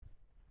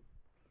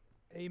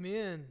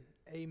Amen.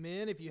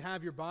 Amen. If you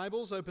have your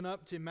Bibles, open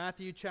up to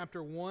Matthew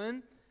chapter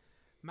 1.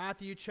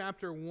 Matthew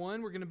chapter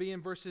 1, we're going to be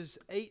in verses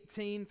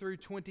 18 through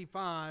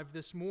 25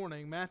 this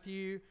morning.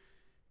 Matthew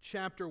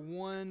chapter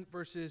 1,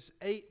 verses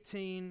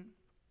 18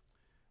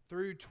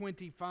 through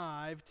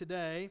 25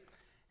 today.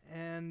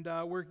 And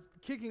we're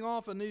kicking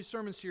off a new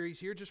sermon series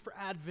here just for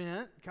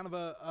Advent, kind of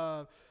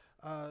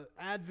a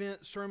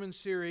Advent sermon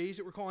series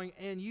that we're calling,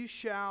 And You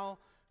Shall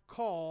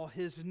Call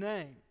His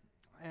Name.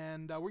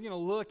 And we're going to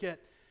look at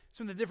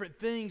some of the different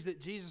things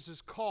that Jesus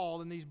has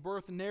called in these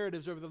birth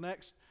narratives over the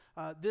next,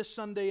 this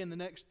Sunday and the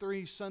next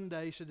 3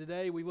 Sundays. So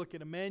today we look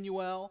at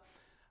Emmanuel.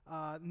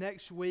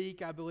 Next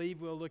week, I believe,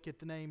 we'll look at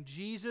the name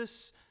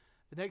Jesus.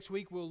 The next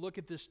week, we'll look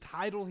at this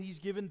title He's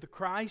given, the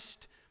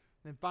Christ.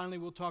 And finally,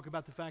 we'll talk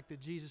about the fact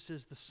that Jesus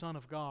is the Son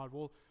of God.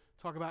 We'll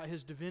talk about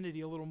His divinity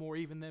a little more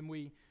even than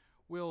we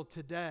will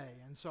today.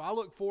 And so I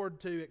look forward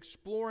to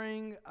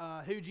exploring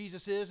who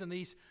Jesus is and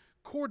these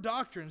core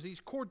doctrines,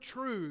 these core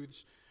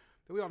truths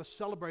that we ought to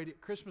celebrate at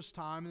Christmas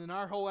time. And then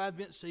our whole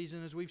Advent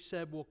season, as we've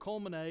said, will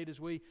culminate as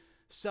we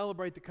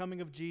celebrate the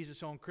coming of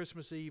Jesus on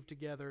Christmas Eve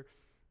together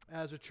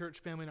as a church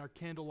family in our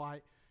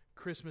candlelight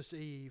Christmas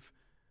Eve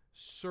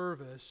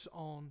service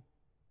on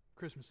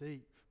Christmas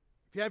Eve.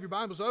 If you have your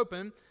Bibles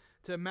open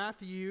to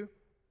Matthew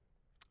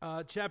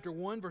chapter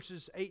 1,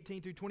 verses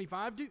 18 through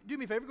 25, do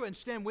me a favor, go ahead and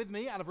stand with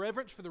me out of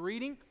reverence for the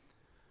reading,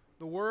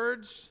 the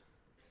words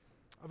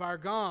of our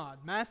God.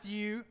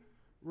 Matthew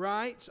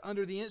writes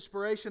under the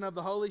inspiration of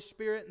the Holy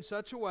Spirit in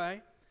such a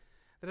way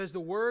that as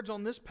the words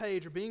on this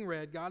page are being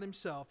read, God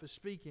Himself is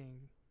speaking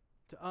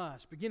to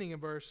us, beginning in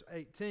verse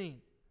 18.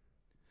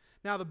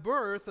 Now the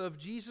birth of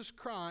Jesus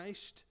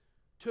Christ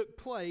took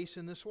place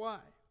in this way.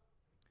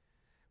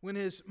 When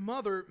His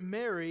mother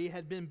Mary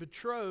had been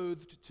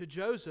betrothed to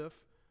Joseph,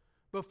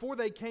 before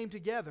they came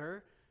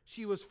together,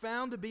 she was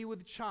found to be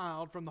with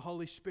child from the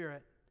Holy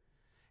Spirit.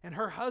 And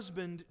her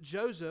husband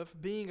Joseph,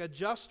 being a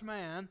just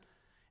man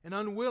and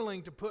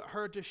unwilling to put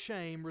her to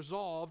shame,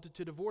 resolved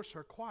to divorce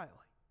her quietly.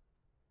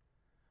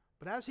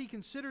 But as he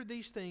considered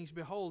these things,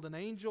 behold, an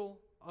angel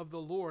of the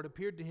Lord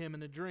appeared to him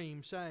in a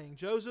dream, saying,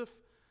 Joseph,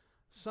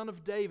 son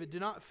of David, do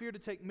not fear to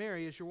take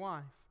Mary as your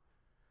wife,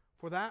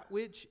 for that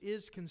which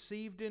is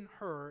conceived in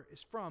her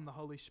is from the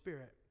Holy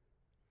Spirit.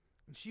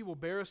 And she will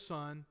bear a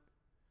son,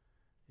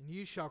 and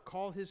you shall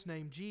call his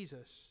name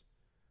Jesus,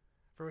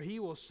 for he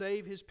will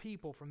save his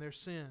people from their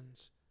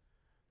sins.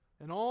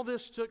 And all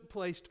this took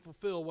place to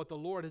fulfill what the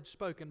Lord had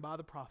spoken by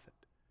the prophet.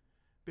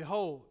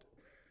 Behold,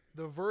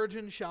 the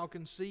virgin shall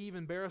conceive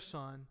and bear a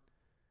son,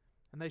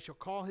 and they shall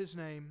call his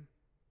name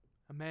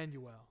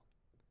Emmanuel,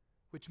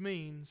 which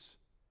means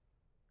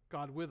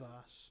God with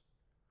us.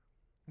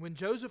 When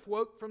Joseph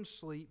woke from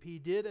sleep, he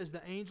did as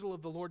the angel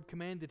of the Lord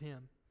commanded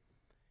him.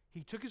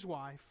 He took his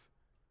wife,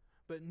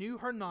 but knew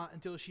her not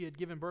until she had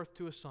given birth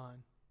to a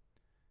son,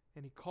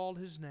 and he called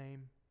his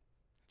name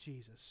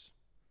Jesus.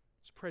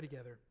 Let's pray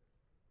together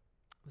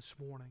this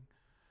morning.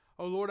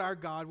 Oh Lord our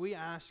God, we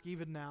ask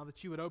even now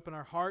that you would open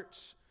our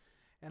hearts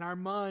and our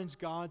minds,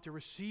 God, to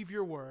receive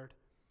your word.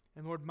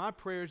 And Lord, my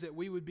prayer is that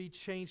we would be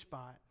changed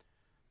by it.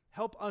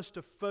 Help us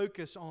to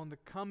focus on the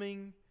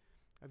coming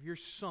of your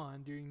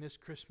Son during this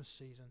Christmas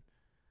season.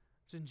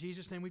 It's in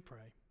Jesus' name we pray.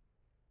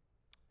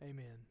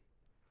 Amen.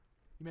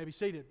 You may be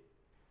seated.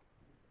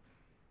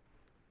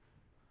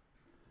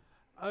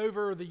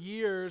 Over the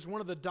years, one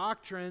of the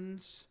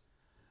doctrines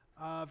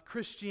of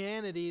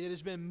Christianity that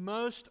has been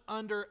most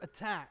under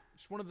attack,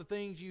 it's one of the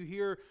things you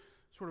hear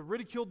sort of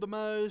ridiculed the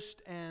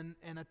most and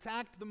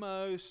attacked the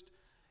most,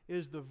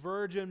 is the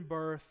virgin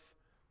birth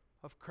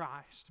of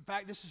Christ. In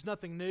fact, this is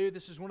nothing new.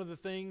 This is one of the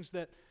things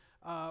that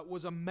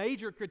was a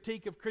major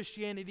critique of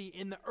Christianity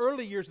in the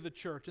early years of the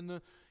church, in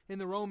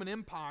the Roman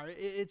Empire.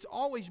 It's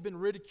always been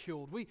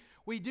ridiculed.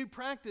 We do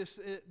practice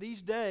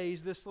these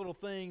days this little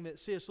thing that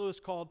C.S.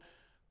 Lewis called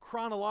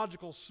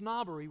chronological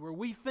snobbery, where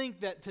we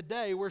think that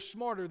today we're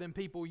smarter than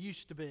people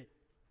used to be.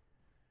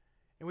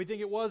 And we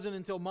think it wasn't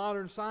until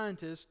modern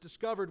scientists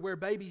discovered where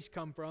babies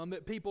come from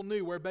that people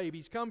knew where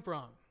babies come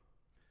from.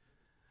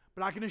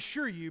 But I can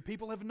assure you,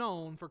 people have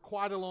known for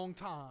quite a long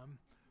time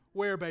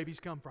where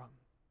babies come from.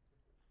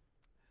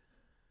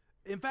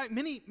 In fact,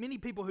 many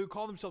people who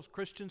call themselves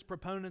Christians,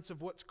 proponents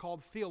of what's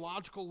called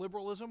theological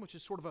liberalism, which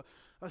is sort of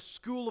a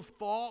school of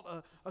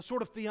thought, a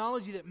sort of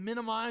theology that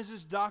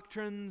minimizes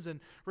doctrines and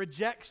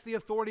rejects the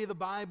authority of the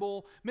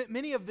Bible.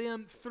 Many of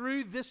them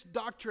threw this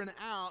doctrine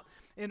out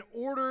in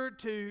order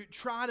to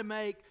try to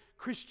make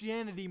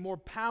Christianity more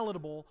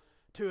palatable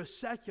to a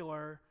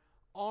secular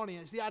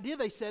audience. The idea,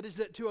 they said, is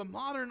that to a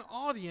modern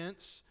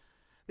audience,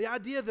 the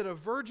idea that a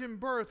virgin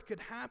birth could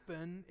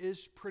happen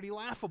is pretty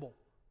laughable.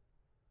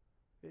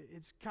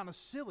 It's kind of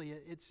silly.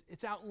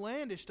 It's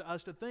outlandish to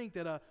us to think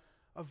that a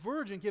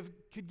virgin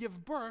could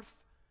give birth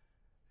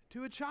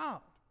to a child.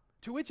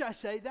 To which I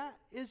say that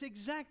is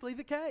exactly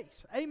the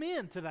case.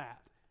 Amen to that.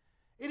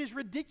 It is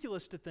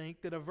ridiculous to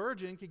think that a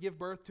virgin could give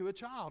birth to a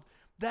child.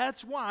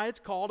 That's why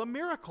it's called a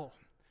miracle.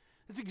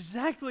 That's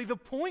exactly the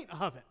point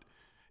of it.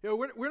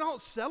 We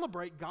don't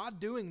celebrate God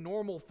doing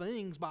normal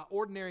things by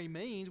ordinary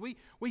means.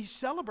 We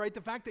celebrate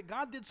the fact that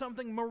God did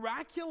something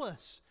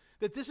miraculous,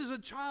 that this is a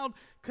child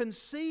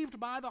conceived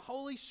by the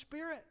Holy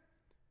Spirit.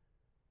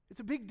 It's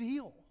a big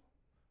deal.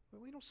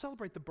 We don't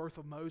celebrate the birth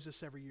of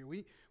Moses every year.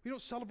 We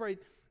don't celebrate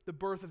the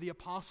birth of the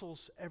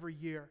apostles every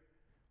year.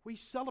 We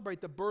celebrate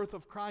the birth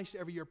of Christ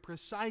every year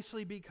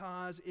precisely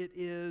because it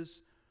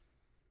is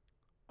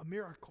a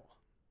miracle.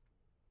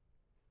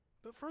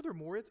 But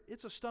furthermore,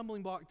 it's a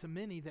stumbling block to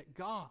many that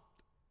God,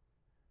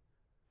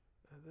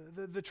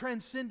 the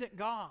transcendent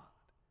God,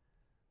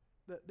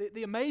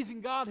 the amazing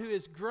God who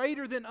is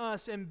greater than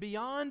us and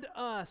beyond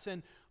us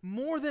and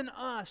more than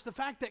us, the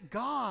fact that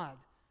God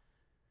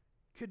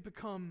could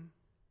become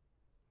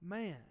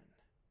man,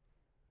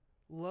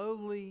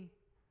 lowly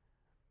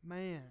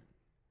man,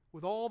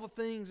 with all the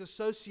things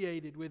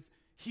associated with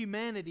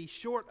humanity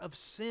short of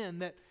sin,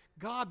 that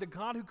God, the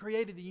God who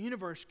created the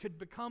universe, could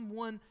become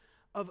one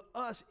of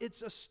us.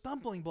 It's a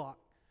stumbling block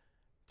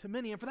to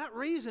many. And for that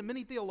reason,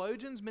 many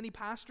theologians, many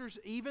pastors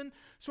even,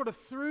 sort of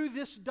threw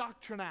this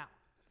doctrine out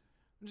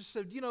and just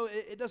said,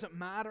 it doesn't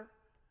matter.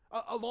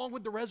 Along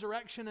with the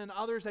resurrection and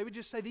others, they would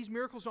just say these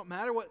miracles don't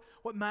matter.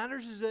 What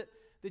matters is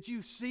that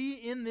you see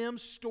in them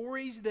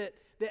stories that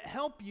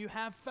help you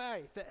have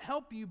faith, that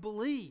help you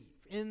believe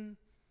in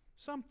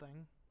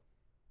something,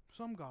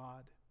 some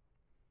God,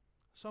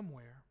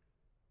 somewhere.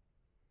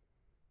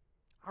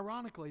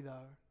 Ironically,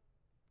 though,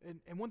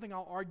 and one thing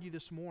I'll argue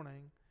this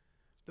morning,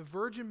 the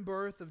virgin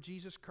birth of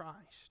Jesus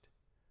Christ,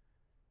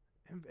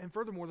 and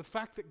furthermore, the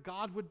fact that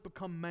God would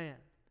become man,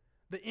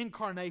 the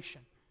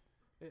incarnation.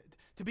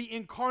 To be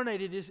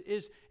incarnated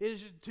is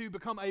to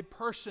become a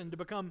person, to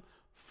become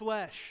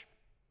flesh.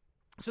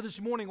 So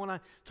this morning when I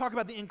talk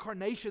about the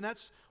incarnation,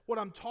 that's what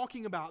I'm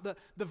talking about.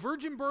 The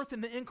virgin birth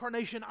and the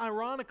incarnation,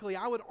 ironically,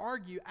 I would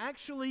argue,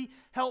 actually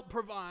help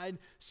provide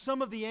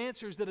some of the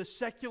answers that a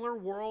secular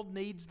world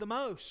needs the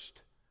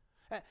most.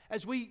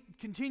 As we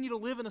continue to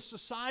live in a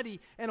society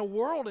and a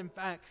world, in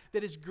fact,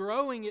 that is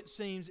growing, it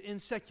seems, in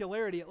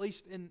secularity, at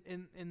least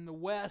in the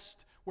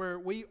West where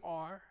we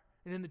are,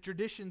 and in the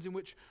traditions in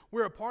which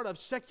we're a part of,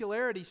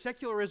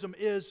 secularism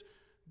is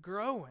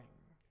growing.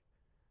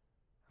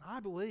 And I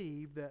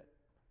believe that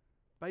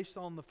based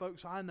on the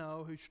folks I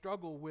know who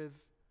struggle with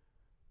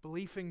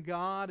belief in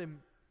God and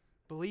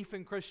belief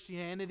in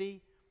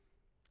Christianity,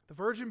 the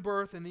virgin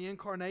birth and the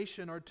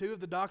incarnation are two of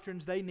the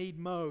doctrines they need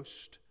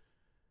most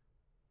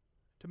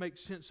to make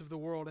sense of the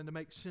world and to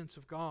make sense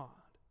of God.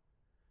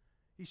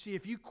 You see,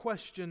 if you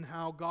question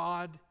how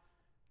God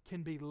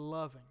can be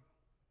loving,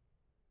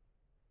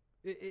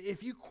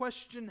 if you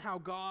question how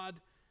God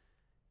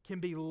can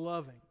be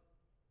loving,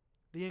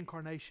 the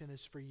incarnation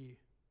is for you.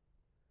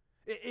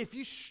 If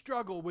you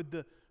struggle with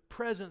the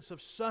presence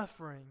of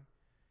suffering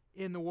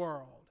in the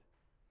world,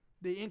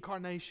 the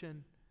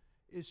incarnation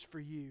is for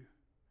you.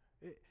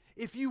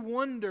 If you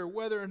wonder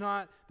whether or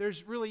not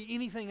there's really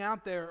anything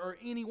out there or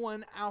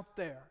anyone out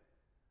there,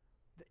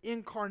 the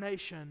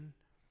incarnation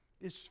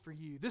is for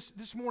you.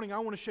 This morning I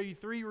want to show you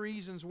 3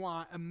 reasons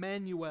why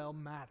Emmanuel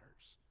matters.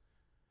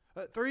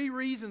 3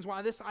 reasons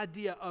why this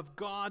idea of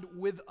God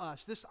with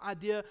us, this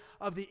idea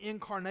of the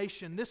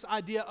incarnation, this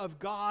idea of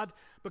God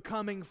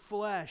becoming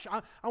flesh.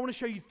 I want to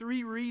show you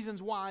 3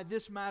 reasons why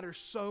this matters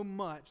so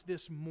much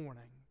this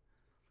morning.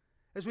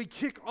 As we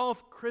kick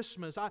off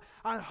Christmas,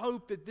 I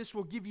hope that this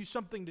will give you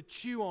something to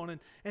chew on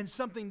and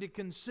something to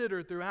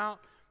consider throughout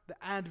the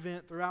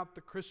Advent, throughout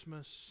the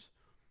Christmas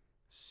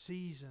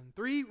season.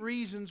 3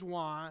 reasons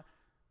why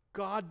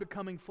God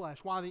becoming flesh,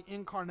 why the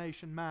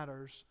incarnation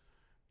matters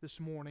this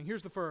morning.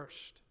 Here's the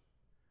first.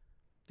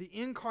 The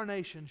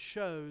incarnation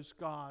shows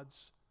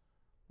God's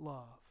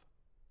love.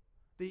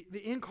 The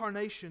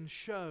incarnation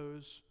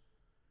shows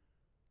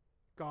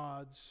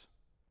God's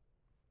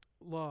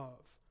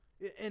love.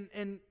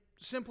 And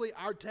simply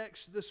our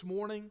text this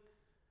morning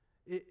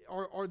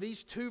are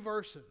these 2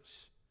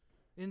 verses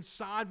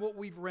inside what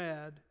we've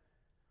read.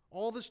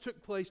 All this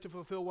took place to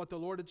fulfill what the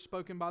Lord had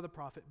spoken by the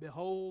prophet.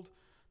 Behold,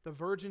 the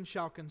virgin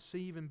shall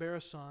conceive and bear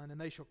a son, and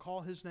they shall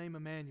call his name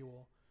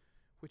Emmanuel,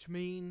 which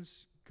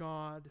means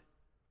God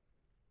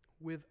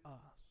with us.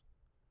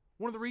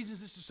 One of the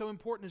reasons this is so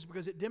important is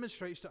because it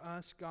demonstrates to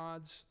us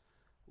God's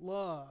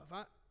love.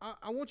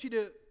 I want you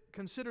to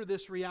consider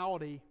this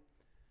reality.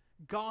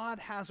 God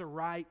has a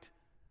right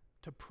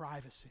to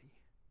privacy.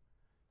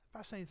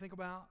 Fascinating to think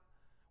about.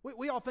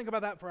 We all think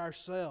about that for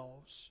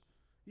ourselves.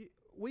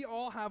 We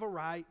all have a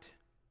right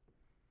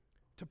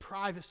to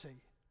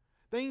privacy.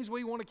 Things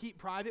we want to keep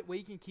private,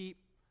 we can keep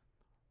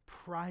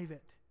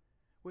private.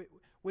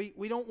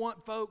 We don't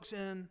want folks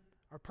in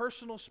our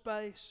personal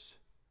space.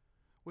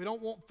 We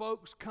don't want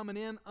folks coming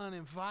in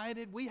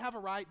uninvited. We have a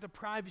right to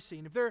privacy.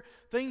 And if there are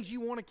things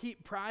you want to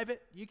keep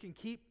private, you can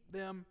keep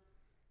them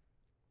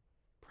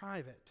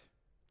private.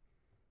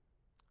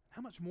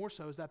 How much more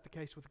so is that the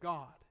case with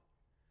God?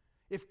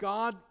 If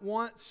God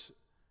wants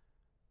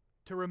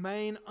to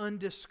remain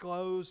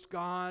undisclosed,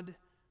 God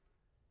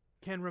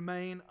can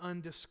remain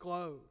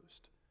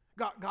undisclosed.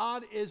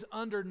 God is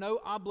under no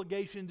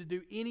obligation to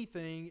do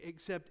anything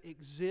except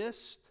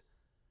exist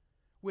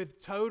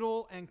with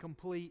total and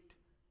complete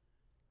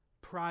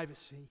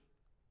privacy.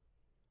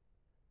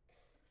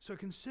 So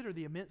consider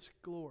the immense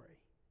glory.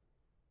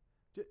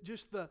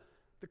 Just the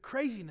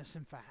craziness,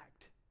 in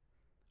fact,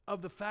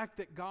 of the fact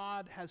that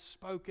God has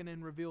spoken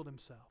and revealed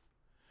Himself.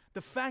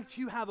 The fact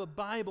you have a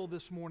Bible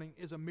this morning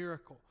is a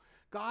miracle.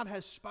 God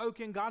has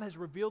spoken, God has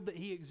revealed that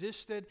He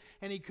existed,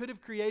 and He could have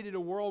created a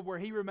world where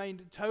He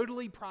remained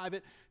totally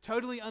private,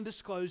 totally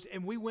undisclosed,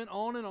 and we went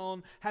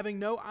on having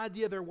no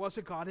idea there was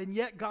a God, and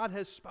yet God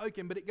has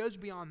spoken, but it goes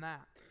beyond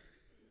that.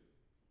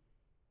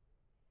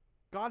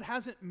 God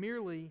hasn't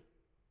merely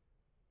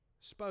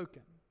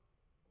spoken.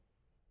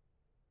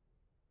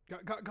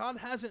 God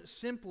hasn't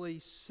simply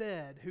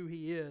said who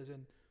He is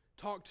and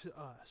talked to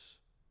us.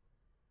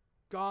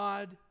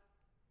 God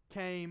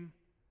came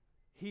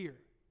here.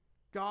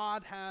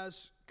 God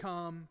has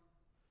come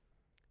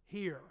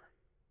here.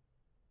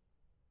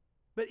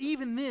 But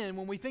even then,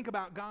 when we think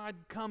about God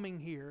coming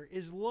here,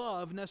 is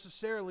love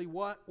necessarily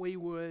what we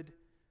would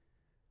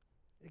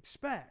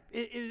expect?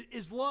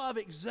 Is love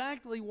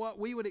exactly what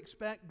we would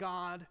expect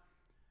God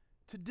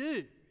to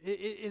do?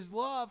 Is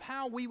love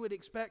how we would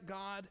expect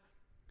God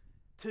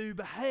to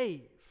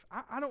behave?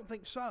 I don't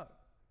think so. Have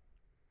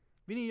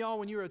any of y'all,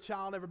 when you were a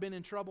child, ever been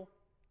in trouble?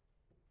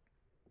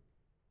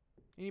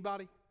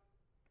 Anybody?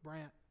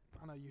 Brant,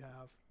 I know you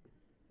have.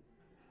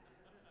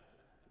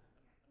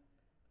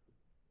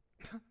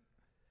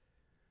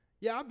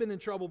 Yeah, I've been in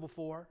trouble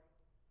before.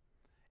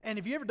 And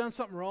have you ever done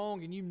something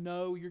wrong and you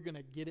know you're going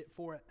to get it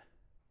for it?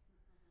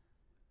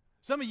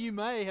 Some of you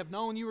may have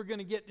known you were going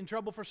to get in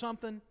trouble for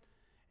something,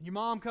 and your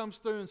mom comes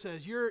through and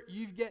says,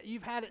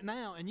 you've had it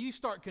now, and you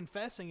start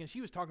confessing, and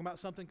she was talking about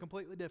something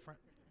completely different.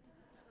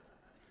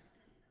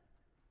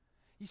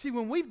 You see,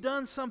 when we've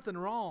done something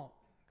wrong,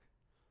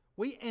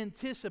 we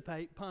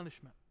anticipate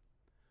punishment.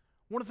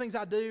 One of the things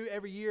I do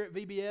every year at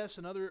VBS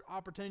and other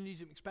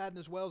opportunities at McSpadden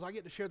as well is I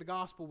get to share the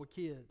gospel with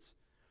kids.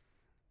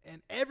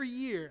 And every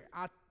year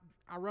I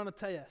run a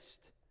test.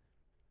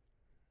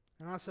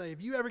 And I say,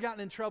 have you ever gotten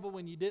in trouble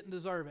when you didn't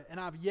deserve it? And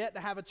I've yet to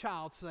have a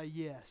child say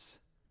yes.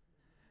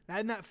 Now,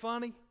 isn't that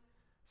funny?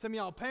 Some of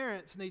y'all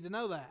parents need to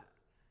know that.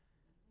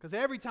 Because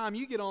every time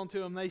you get on to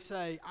them, they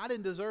say, I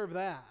didn't deserve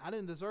that. I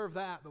didn't deserve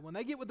that. But when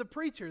they get with the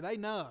preacher, they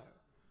know.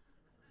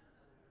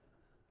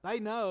 They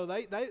know.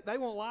 They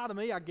won't lie to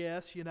me, I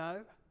guess, you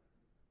know.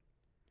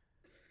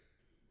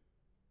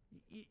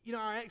 You know,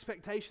 our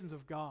expectations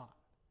of God.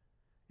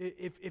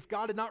 If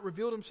God had not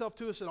revealed Himself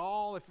to us at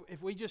all,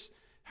 if we just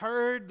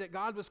heard that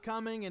God was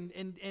coming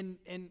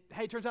and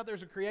hey, turns out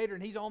there's a Creator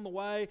and He's on the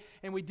way,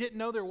 and we didn't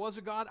know there was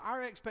a God,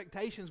 our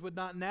expectations would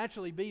not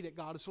naturally be that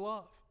God is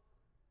love.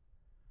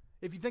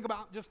 If you think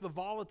about just the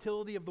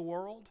volatility of the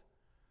world,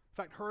 in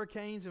fact,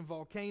 hurricanes and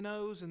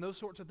volcanoes and those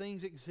sorts of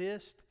things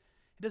exist,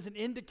 it doesn't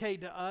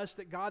indicate to us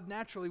that God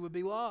naturally would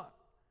be love.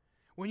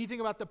 When you think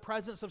about the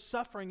presence of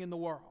suffering in the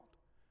world,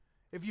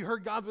 if you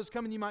heard God was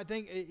coming, you might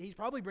think He's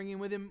probably bringing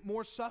with Him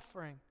more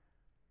suffering.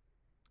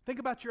 Think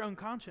about your own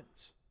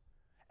conscience.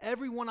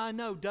 Everyone I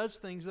know does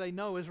things they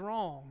know is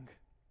wrong.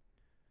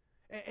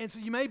 And so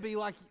you may be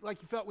like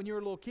you felt when you were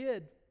a little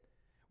kid,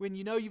 when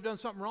you know you've done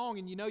something wrong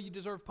and you know you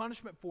deserve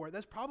punishment for it.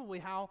 That's probably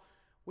how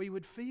we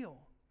would feel.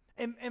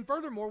 And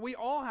furthermore, we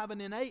all have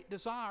an innate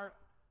desire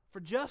for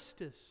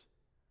justice.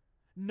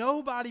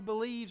 Nobody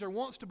believes or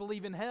wants to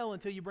believe in hell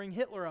until you bring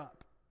Hitler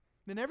up.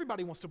 Then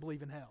everybody wants to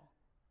believe in hell.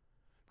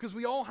 Because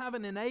we all have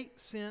an innate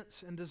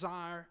sense and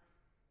desire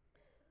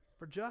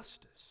for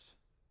justice.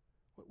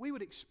 We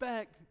would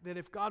expect that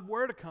if God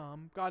were to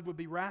come, God would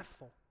be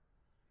wrathful,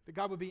 that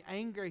God would be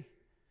angry.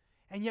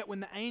 And yet when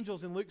the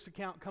angels in Luke's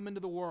account come into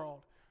the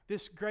world,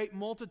 this great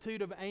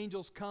multitude of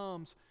angels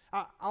comes.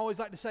 I always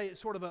like to say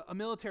it's sort of a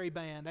military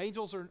band.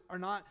 Angels are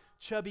not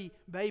chubby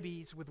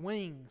babies with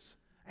wings.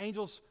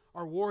 Angels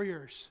are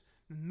warriors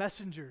and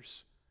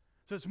messengers.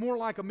 So it's more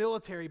like a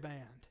military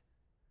band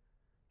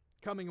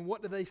coming. And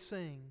what do they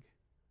sing?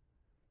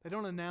 They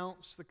don't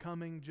announce the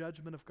coming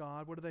judgment of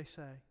God. What do they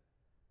say?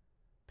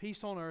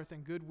 Peace on earth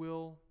and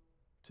goodwill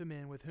to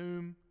men with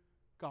whom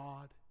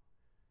God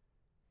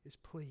is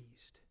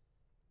pleased.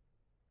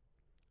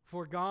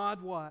 For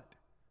God what?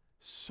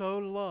 So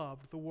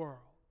loved the world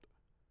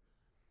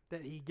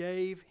that He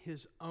gave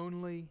His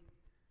only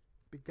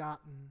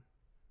begotten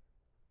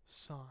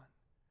Son.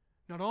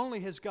 Not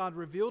only has God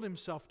revealed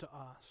Himself to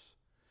us,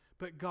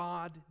 but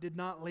God did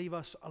not leave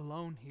us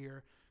alone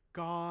here.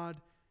 God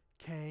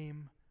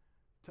came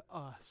to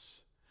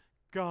us.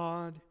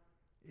 God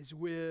is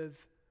with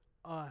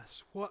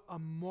us. What a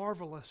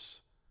marvelous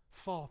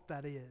thought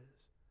that is.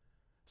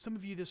 Some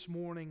of you this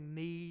morning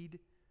need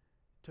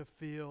to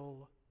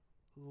feel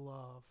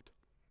loved.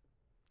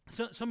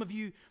 Some of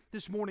you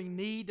this morning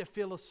need to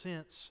feel a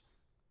sense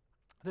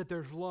that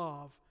there's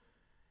love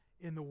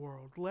in the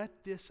world.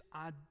 Let this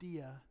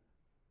idea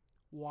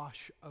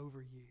wash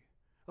over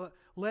you.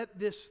 Let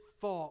this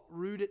thought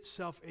root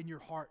itself in your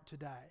heart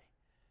today.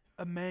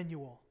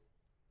 Emmanuel,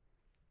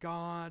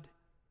 God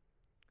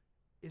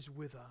is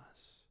with us.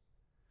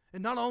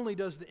 And not only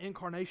does the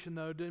incarnation,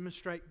 though,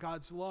 demonstrate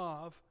God's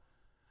love,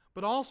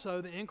 but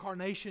also the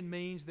incarnation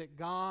means that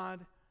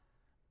God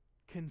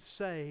can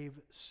save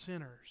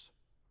sinners.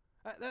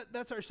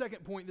 That's our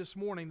second point this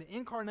morning. The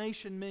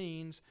incarnation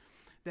means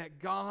that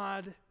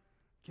God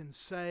can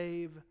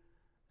save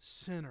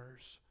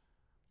sinners.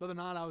 The other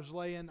night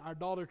our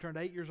daughter turned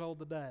 8 years old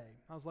today.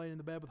 I was laying in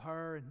the bed with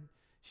her, and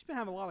she's been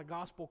having a lot of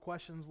gospel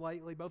questions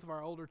lately. Both of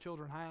our older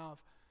children have.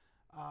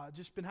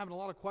 Just been having a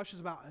lot of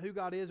questions about who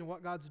God is and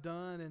what God's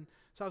done. And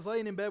so I was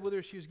laying in bed with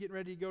her. She was getting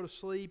ready to go to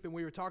sleep, and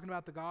we were talking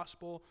about the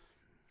gospel.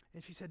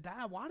 And she said,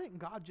 "Dad, why didn't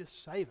God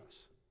just save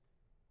us?"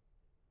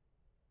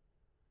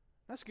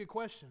 That's a good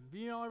question. Have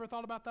you ever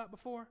thought about that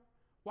before?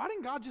 Why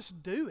didn't God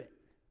just do it?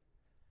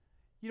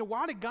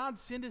 Why did God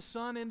send His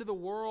Son into the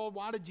world?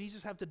 Why did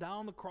Jesus have to die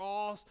on the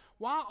cross?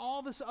 Why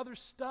all this other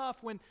stuff?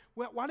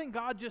 Why didn't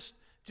God just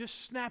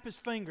snap His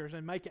fingers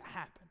and make it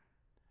happen?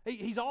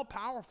 He's all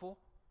powerful,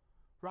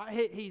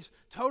 right? He's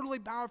totally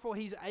powerful.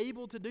 He's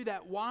able to do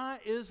that. Why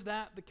is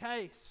that the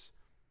case?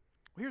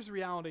 Well, here's the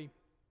reality.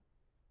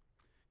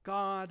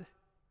 God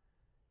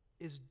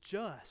is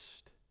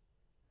just.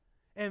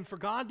 And for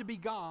God to be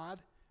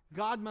God,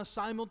 God must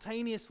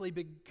simultaneously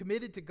be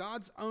committed to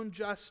God's own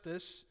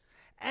justice,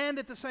 and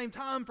at the same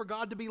time, for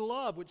God to be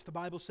love, which the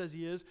Bible says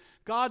He is,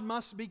 God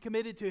must be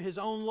committed to His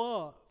own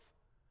love.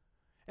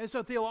 And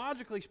so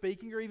theologically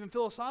speaking, or even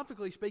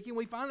philosophically speaking,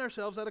 we find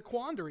ourselves at a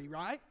quandary,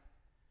 right?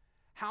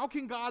 How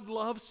can God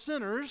love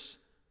sinners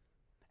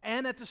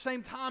and at the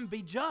same time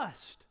be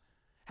just?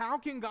 How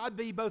can God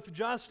be both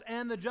just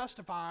and the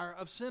justifier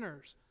of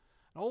sinners?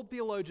 An old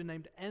theologian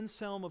named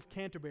Anselm of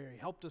Canterbury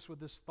helped us with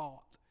this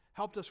thought,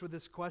 helped us with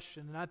this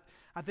question, and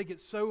I think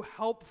it's so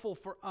helpful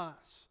for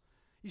us.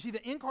 You see,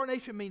 the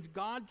incarnation means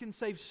God can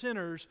save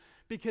sinners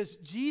because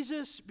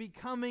Jesus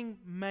becoming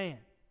man,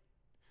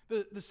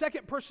 the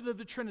second person of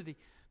the Trinity,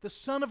 the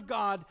Son of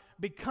God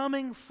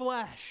becoming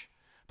flesh,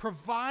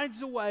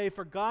 provides a way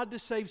for God to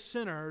save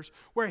sinners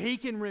where He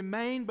can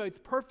remain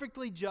both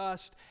perfectly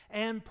just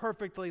and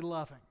perfectly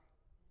loving.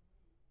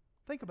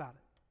 Think about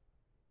it.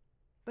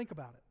 Think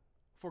about it.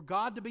 For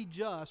God to be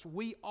just,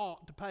 we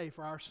ought to pay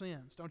for our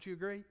sins. Don't you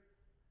agree?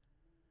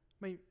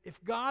 I mean,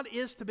 if God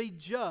is to be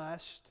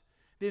just,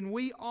 then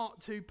we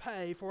ought to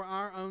pay for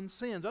our own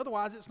sins.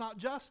 Otherwise, it's not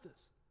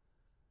justice.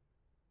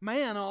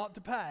 Man ought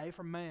to pay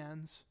for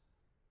man's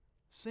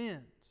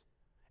sins.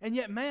 And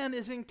yet man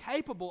is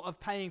incapable of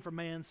paying for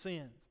man's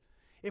sins.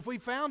 If we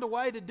found a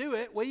way to do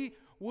it, we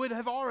would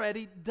have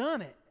already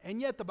done it. And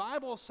yet the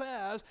Bible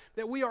says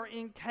that we are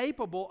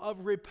incapable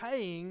of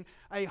repaying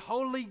a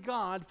holy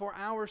God for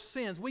our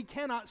sins. We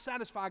cannot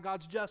satisfy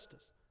God's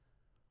justice.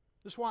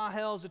 That's why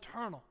hell is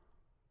eternal.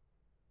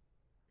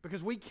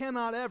 Because we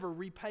cannot ever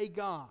repay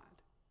God.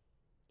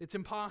 It's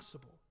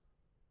impossible.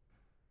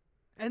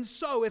 And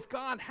so if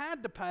God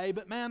had to pay,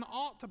 but man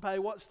ought to pay,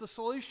 what's the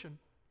solution?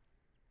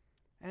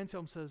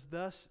 Anselm says,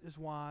 thus is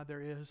why there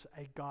is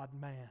a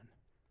God-man.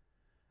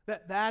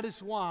 That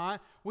is why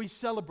we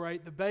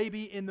celebrate the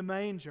baby in the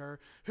manger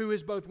who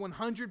is both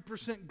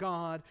 100%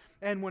 God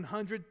and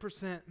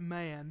 100%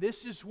 man.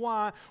 This is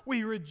why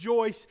we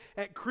rejoice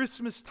at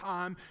Christmas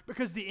time,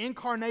 because the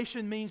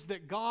incarnation means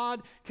that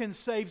God can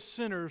save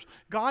sinners.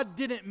 God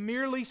didn't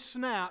merely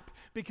snap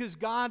because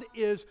God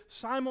is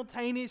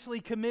simultaneously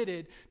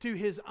committed to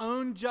His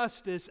own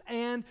justice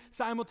and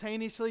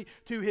simultaneously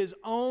to His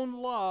own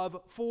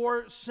love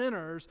for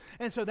sinners.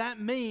 And so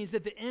that means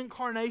that the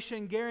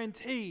incarnation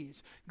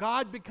guarantees,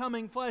 God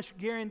becoming flesh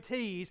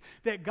guarantees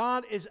that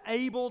God is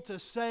able to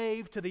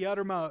save to the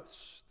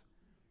uttermost.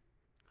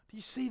 Do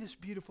you see this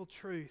beautiful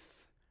truth?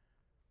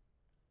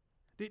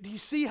 Do you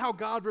see how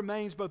God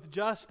remains both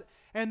just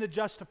and the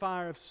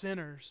justifier of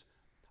sinners?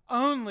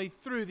 Only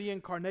through the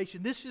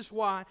incarnation. This is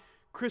why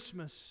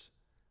Christmas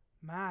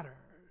matters.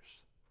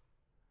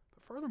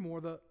 But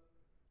furthermore, the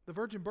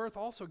virgin birth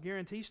also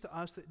guarantees to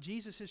us that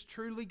Jesus is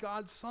truly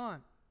God's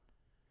Son.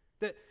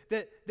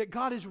 That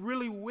God is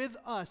really with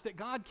us, that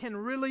God can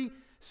really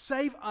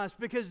save us,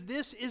 because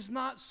this is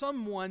not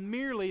someone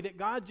merely that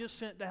God just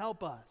sent to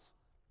help us.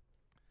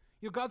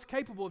 God's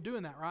capable of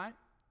doing that, right?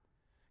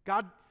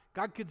 God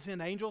could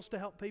send angels to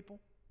help people.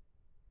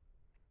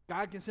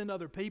 God can send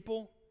other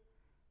people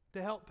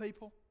to help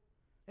people.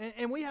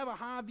 And we have a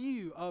high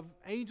view of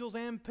angels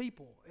and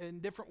people in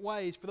different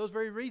ways for those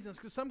very reasons,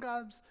 because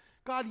sometimes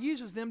God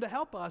uses them to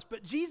help us.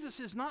 But Jesus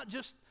is not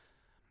just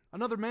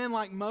another man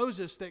like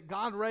Moses that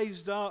God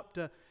raised up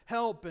to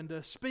help and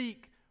to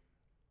speak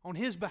on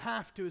His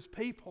behalf to His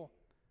people.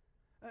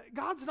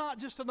 God's not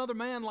just another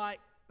man like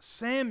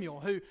Samuel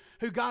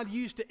who God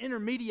used to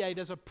intermediate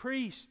as a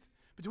priest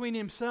between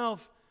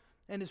Himself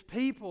and His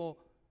people.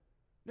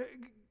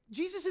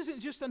 Jesus isn't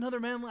just another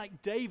man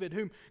like David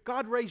whom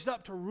God raised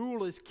up to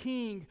rule as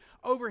king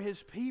over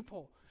His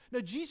people.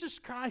 No, Jesus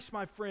Christ,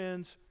 my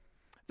friends,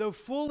 though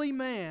fully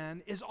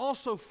man, is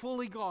also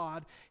fully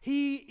God.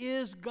 He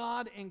is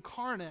God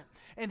incarnate,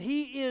 and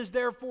He is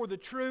therefore the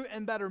true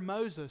and better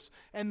Moses,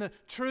 and the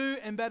true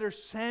and better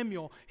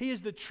Samuel. He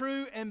is the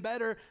true and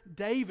better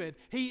David.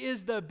 He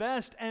is the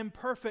best and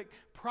perfect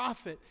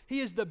prophet.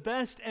 He is the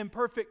best and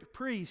perfect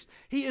priest.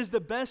 He is the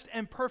best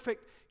and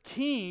perfect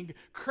king.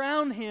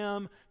 Crown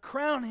him,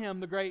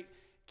 the great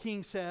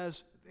king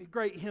says, the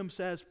great hymn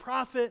says,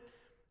 prophet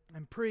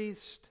and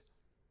priest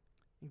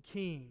and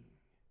king.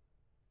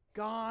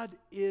 God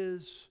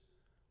is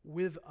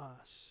with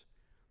us.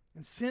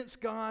 And since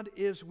God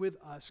is with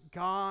us,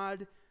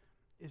 God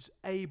is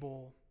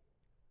able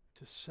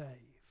to save.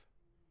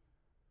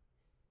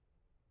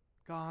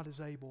 God is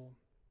able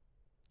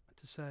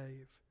to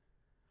save.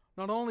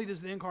 Not only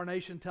does the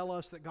incarnation tell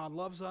us that God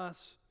loves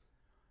us,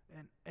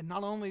 and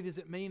not only does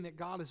it mean that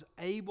God is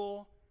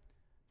able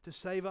to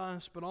save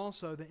us, but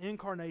also the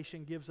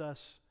incarnation gives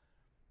us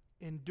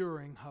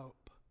enduring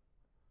hope.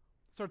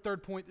 That's our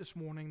third point this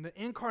morning. The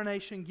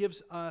incarnation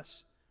gives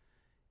us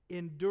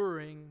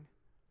enduring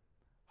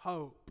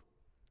hope.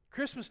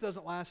 Christmas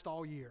doesn't last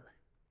all year,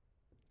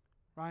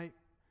 right?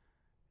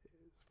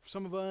 For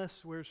some of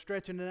us, we're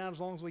stretching it out as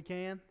long as we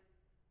can.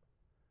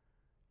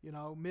 You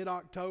know,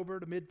 mid-October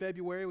to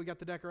mid-February, we got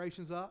the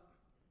decorations up.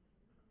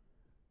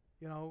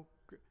 You know,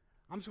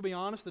 I'm just going to be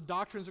honest, the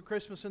doctrines of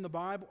Christmas in the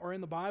Bible are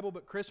in the Bible,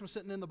 but Christmas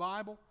isn't in the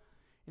Bible.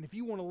 And if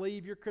you want to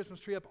leave your Christmas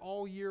tree up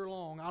all year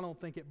long, I don't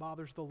think it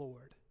bothers the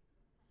Lord.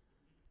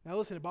 Now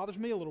listen, it bothers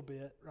me a little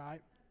bit,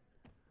 right?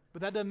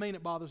 But that doesn't mean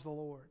it bothers the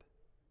Lord.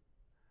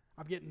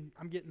 I'm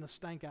getting the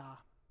stank eye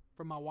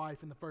from my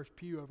wife in the first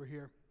pew over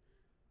here.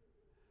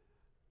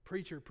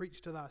 Preacher,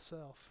 preach to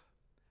thyself.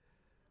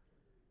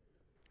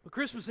 When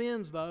Christmas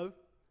ends, though,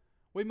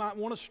 we might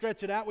want to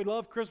stretch it out. We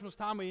love Christmas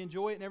time, we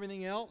enjoy it and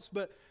everything else.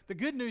 But the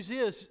good news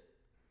is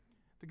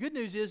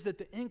that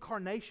the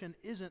incarnation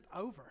isn't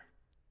over.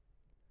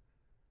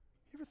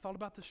 You ever thought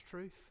about this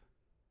truth?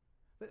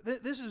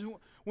 This is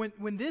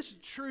when this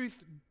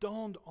truth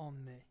dawned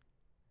on me.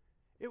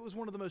 It was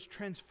one of the most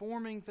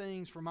transforming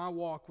things for my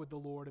walk with the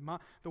Lord and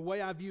the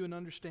way I view and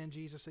understand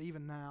Jesus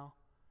even now.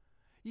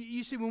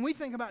 You see, when we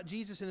think about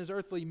Jesus and His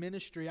earthly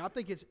ministry, I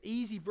think it's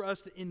easy for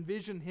us to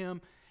envision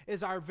Him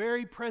as our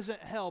very present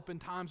help in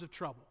times of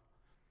trouble,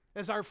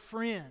 as our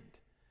friend.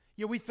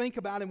 You know, we think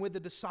about Him with the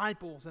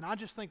disciples, and I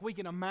just think we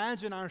can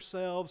imagine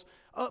ourselves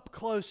up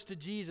close to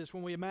Jesus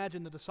when we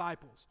imagine the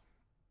disciples.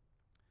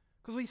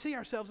 Because we see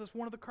ourselves as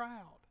one of the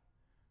crowd.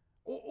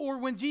 Or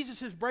when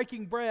Jesus is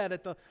breaking bread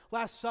at the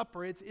Last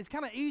Supper, it's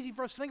kind of easy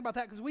for us to think about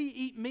that because we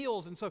eat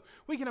meals, and so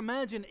we can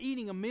imagine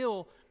eating a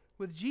meal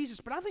with Jesus.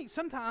 But I think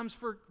sometimes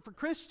for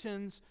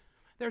Christians,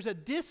 there's a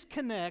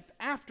disconnect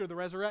after the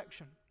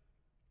resurrection.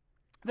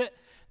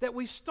 That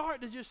we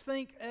start to just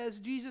think as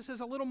Jesus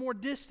is a little more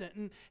distant.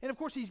 And of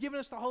course, He's given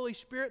us the Holy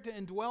Spirit to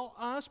indwell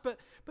us, but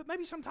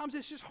maybe sometimes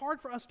it's just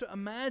hard for us to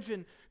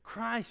imagine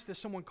Christ as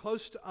someone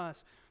close to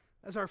us,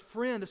 as our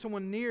friend, as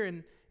someone near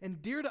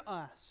and dear to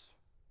us.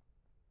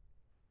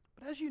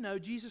 But as you know,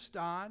 Jesus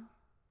died,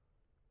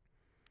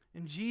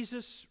 and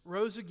Jesus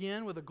rose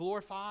again with a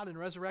glorified and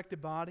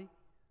resurrected body.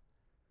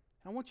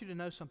 I want you to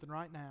know something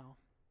right now.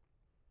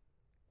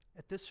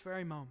 At this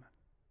very moment,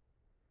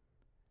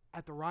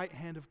 at the right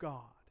hand of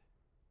God,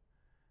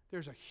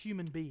 there's a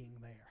human being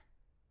there.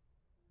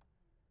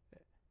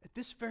 At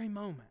this very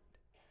moment,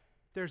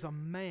 there's a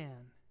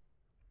man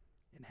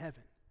in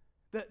heaven.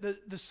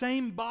 The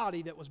same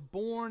body that was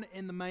born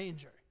in the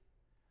manger,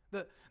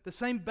 the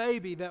same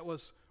baby that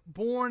was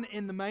born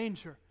in the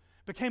manger,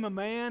 became a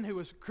man who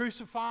was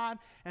crucified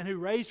and who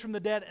raised from the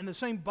dead, and the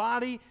same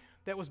body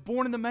that was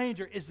born in the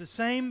manger is the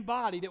same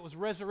body that was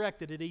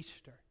resurrected at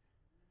Easter.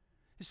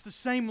 It's the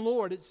same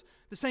Lord. It's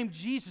the same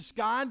Jesus.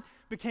 God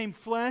became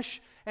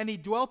flesh, and He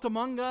dwelt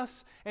among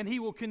us, and He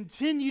will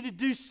continue to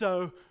do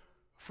so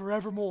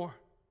forevermore.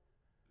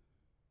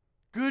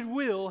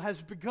 Goodwill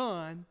has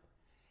begun,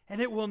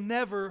 and it will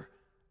never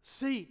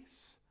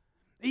cease.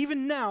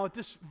 Even now, at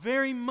this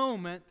very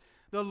moment,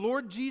 the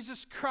Lord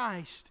Jesus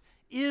Christ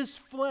is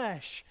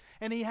flesh,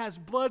 and He has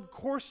blood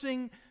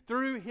coursing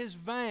through His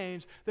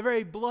veins. The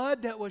very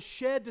blood that was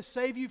shed to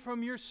save you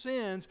from your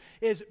sins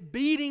is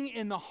beating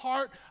in the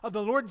heart of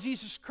the Lord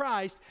Jesus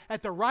Christ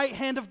at the right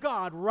hand of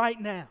God right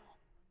now.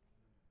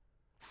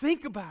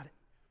 Think about it.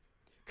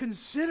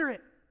 Consider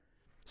it.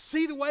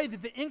 See the way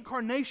that the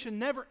incarnation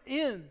never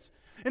ends.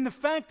 And the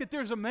fact that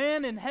there's a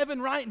man in heaven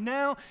right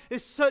now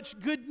is such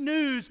good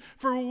news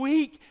for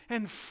weak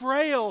and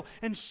frail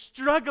and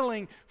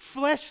struggling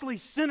fleshly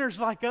sinners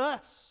like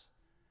us.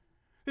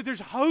 That there's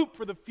hope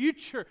for the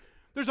future.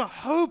 There's a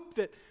hope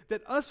that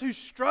us who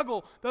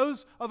struggle,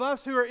 those of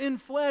us who are in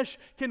flesh,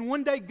 can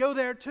one day go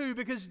there too,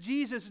 because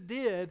Jesus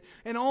did.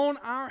 And on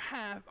our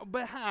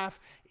behalf,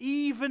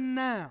 even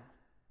now,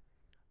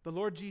 the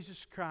Lord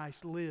Jesus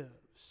Christ lives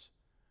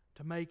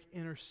to make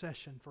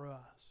intercession for us.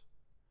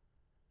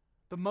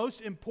 The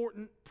most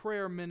important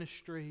prayer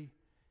ministry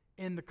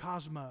in the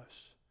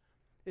cosmos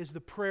is the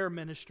prayer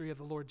ministry of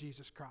the Lord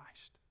Jesus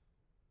Christ.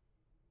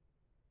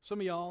 Some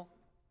of y'all,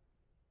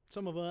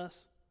 some of us,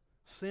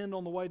 sinned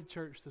on the way to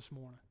church this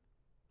morning.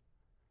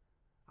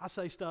 I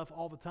say stuff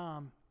all the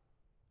time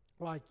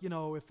like,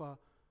 if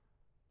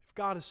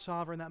God is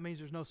sovereign, that means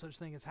there's no such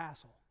thing as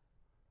hassle.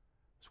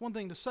 It's one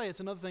thing to say, it's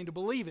another thing to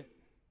believe it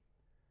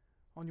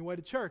on your way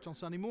to church on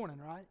Sunday morning,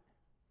 right?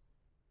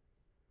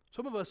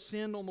 Some of us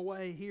sinned on the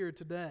way here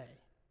today.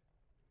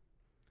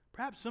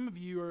 Perhaps some of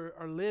you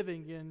are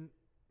living in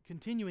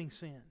continuing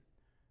sin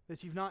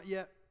that you've not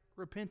yet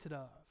repented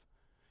of.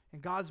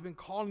 And God's been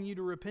calling you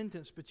to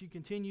repentance, but you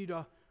continue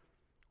to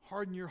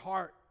harden your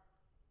heart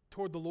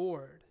toward the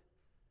Lord.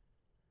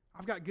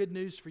 I've got good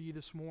news for you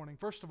this morning.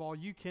 First of all,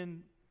 you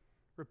can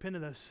repent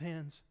of those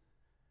sins.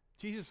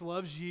 Jesus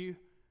loves you.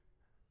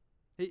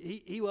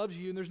 He loves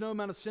you, and there's no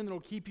amount of sin that will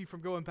keep you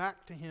from going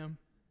back to Him.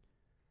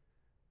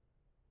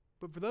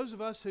 But for those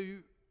of us who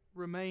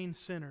remain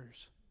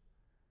sinners,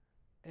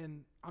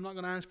 and I'm not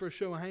going to ask for a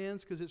show of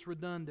hands because it's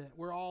redundant.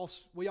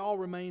 We all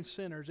remain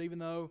sinners, even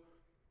though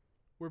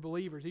we're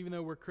believers, even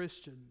though we're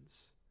Christians.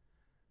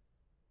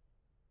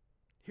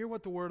 Hear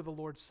what the word of the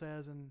Lord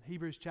says in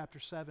Hebrews chapter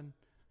 7,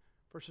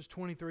 verses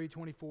 23,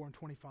 24, and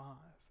 25.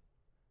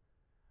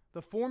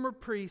 The former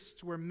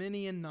priests were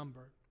many in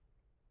number,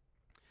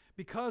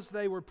 because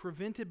they were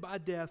prevented by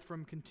death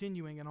from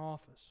continuing in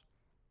office.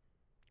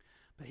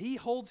 But He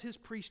holds His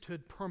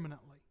priesthood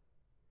permanently,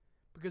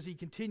 because He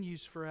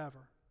continues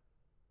forever.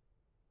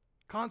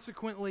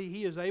 Consequently,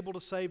 He is able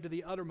to save to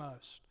the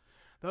uttermost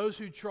those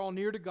who draw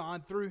near to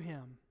God through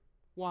Him.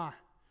 Why?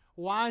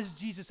 Why is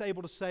Jesus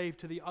able to save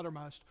to the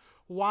uttermost?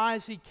 Why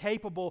is He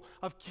capable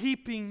of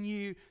keeping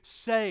you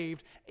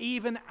saved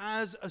even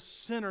as a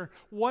sinner?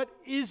 What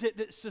is it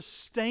that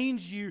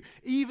sustains you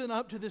even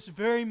up to this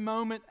very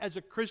moment as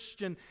a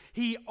Christian?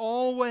 He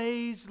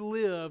always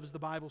lives, the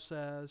Bible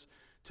says,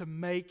 to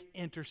make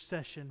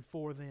intercession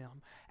for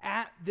them.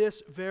 At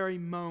this very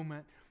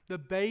moment, the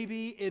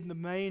baby in the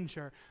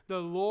manger, the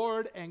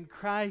Lord and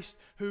Christ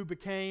who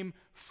became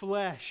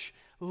flesh,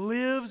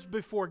 lives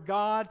before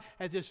God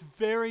at this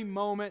very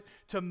moment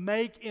to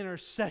make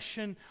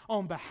intercession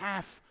on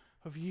behalf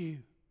of you.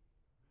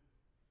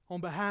 On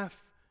behalf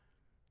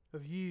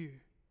of you.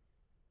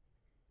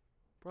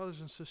 Brothers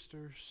and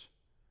sisters,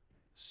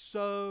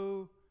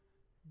 so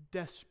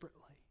desperately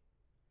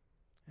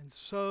and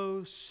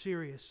so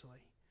seriously,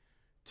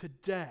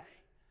 today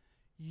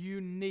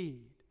you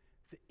need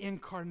the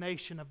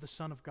incarnation of the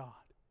Son of God.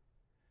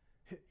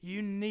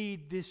 You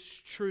need this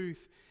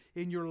truth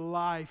in your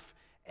life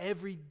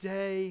every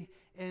day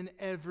and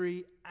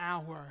every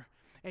hour.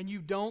 And you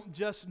don't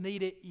just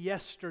need it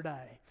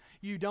yesterday.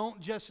 You don't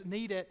just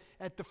need it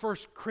at the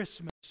first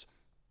Christmas.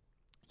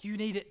 You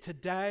need it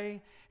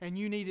today, and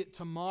you need it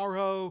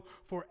tomorrow,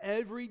 for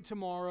every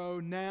tomorrow,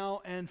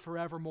 now and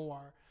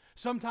forevermore.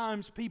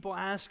 Sometimes people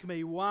ask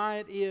me why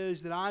it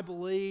is that I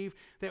believe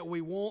that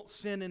we won't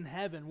sin in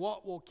heaven.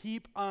 What will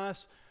keep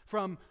us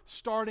from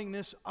starting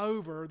this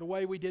over the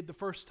way we did the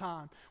first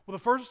time? Well, the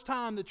first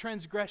time the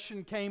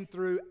transgression came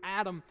through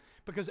Adam,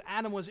 because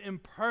Adam was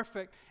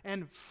imperfect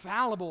and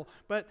fallible.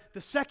 But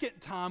the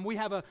second time, we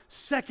have a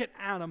second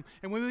Adam.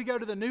 And when we go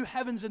to the new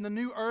heavens and the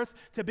new earth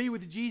to be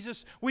with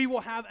Jesus, we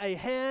will have a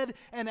head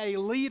and a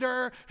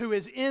leader who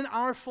is in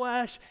our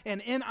flesh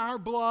and in our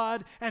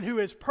blood and who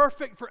is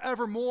perfect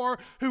forevermore,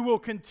 who will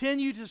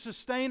continue to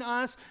sustain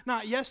us,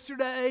 not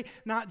yesterday,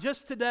 not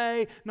just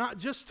today, not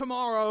just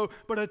tomorrow,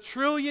 but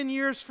 1,000,000,000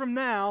 years from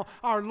now.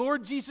 Our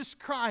Lord Jesus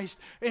Christ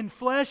in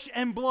flesh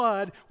and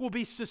blood will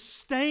be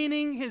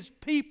sustaining His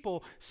people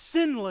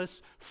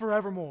sinless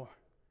forevermore.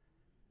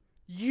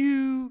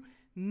 You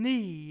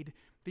need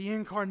the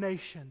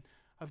incarnation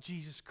of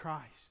Jesus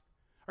Christ.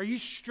 Are you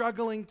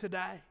struggling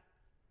today?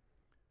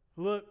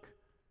 Look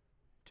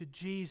to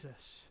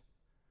Jesus,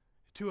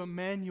 to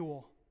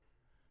Emmanuel,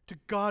 to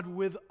God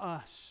with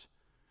us,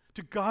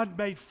 to God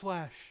made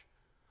flesh,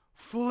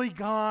 fully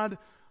God,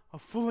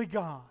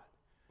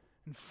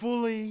 and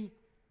fully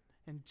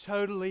and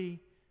totally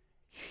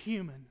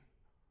human.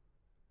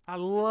 I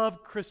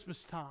love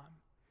Christmas time.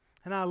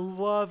 And I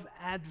love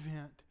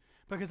Advent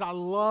because I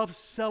love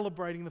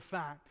celebrating the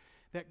fact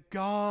that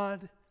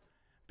God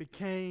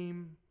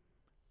became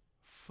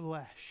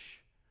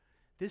flesh.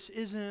 This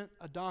isn't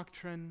a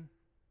doctrine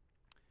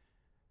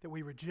that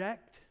we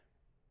reject.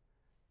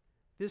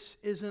 This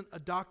isn't a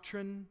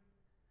doctrine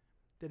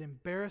that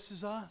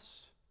embarrasses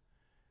us.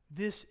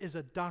 This is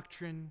a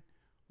doctrine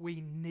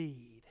we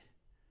need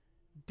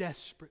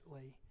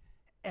desperately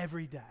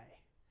every day.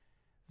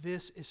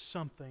 This is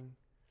something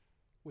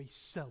we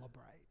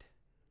celebrate.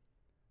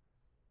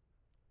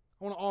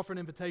 I want to offer an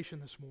invitation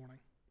this morning.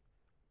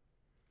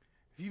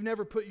 If you've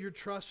never put your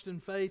trust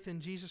and faith in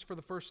Jesus for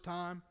the first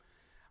time,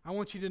 I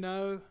want you to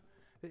know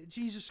that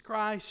Jesus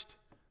Christ,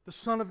 the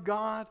Son of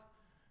God,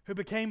 who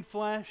became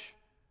flesh,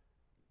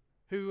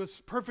 who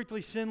was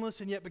perfectly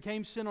sinless and yet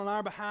became sin on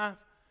our behalf,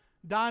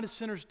 died a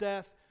sinner's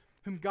death,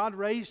 whom God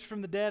raised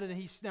from the dead, and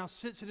He now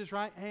sits at His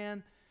right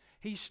hand.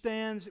 He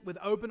stands with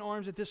open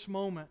arms at this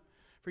moment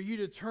for you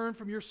to turn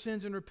from your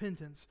sins in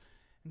repentance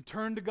and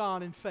turn to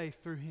God in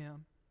faith through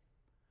Him.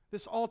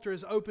 This altar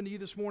is open to you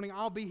this morning.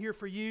 I'll be here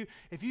for you.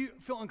 If you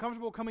feel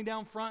uncomfortable coming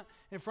down front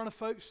in front of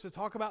folks to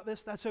talk about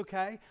this, that's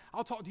okay.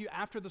 I'll talk to you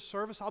after the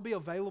service. I'll be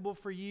available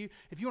for you.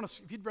 If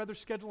you'd rather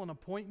schedule an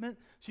appointment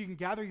so you can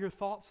gather your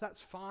thoughts,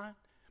 that's fine.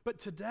 But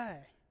today,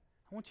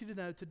 I want you to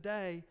know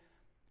today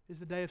is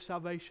the day of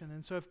salvation.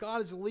 And so if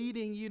God is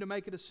leading you to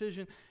make a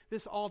decision,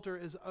 this altar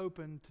is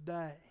open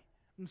today.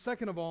 And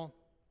second of all,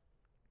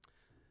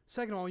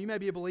 you may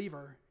be a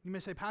believer. You may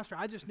say, Pastor,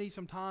 I just need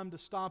some time to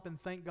stop and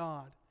thank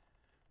God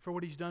for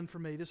what He's done for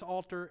me. This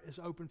altar is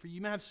open for you.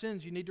 You may have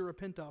sins you need to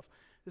repent of.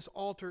 This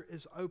altar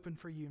is open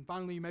for you. And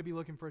finally, you may be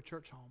looking for a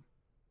church home.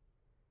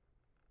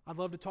 I'd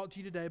love to talk to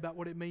you today about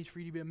what it means for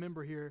you to be a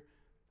member here at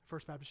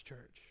First Baptist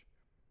Church.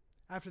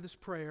 After this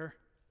prayer,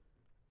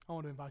 I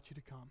want to invite you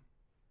to come.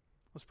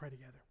 Let's pray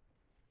together.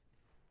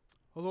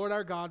 Oh Lord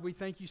our God, we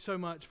thank you so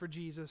much for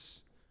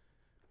Jesus.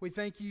 We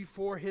thank you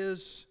for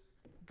His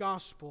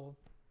gospel.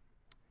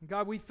 And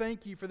God, we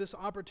thank you for this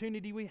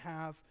opportunity we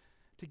have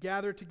to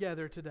gather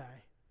together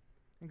today.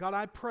 And God,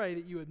 I pray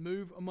that you would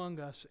move among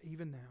us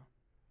even now.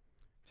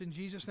 It's in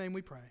Jesus' name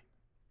we pray.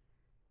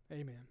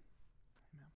 Amen.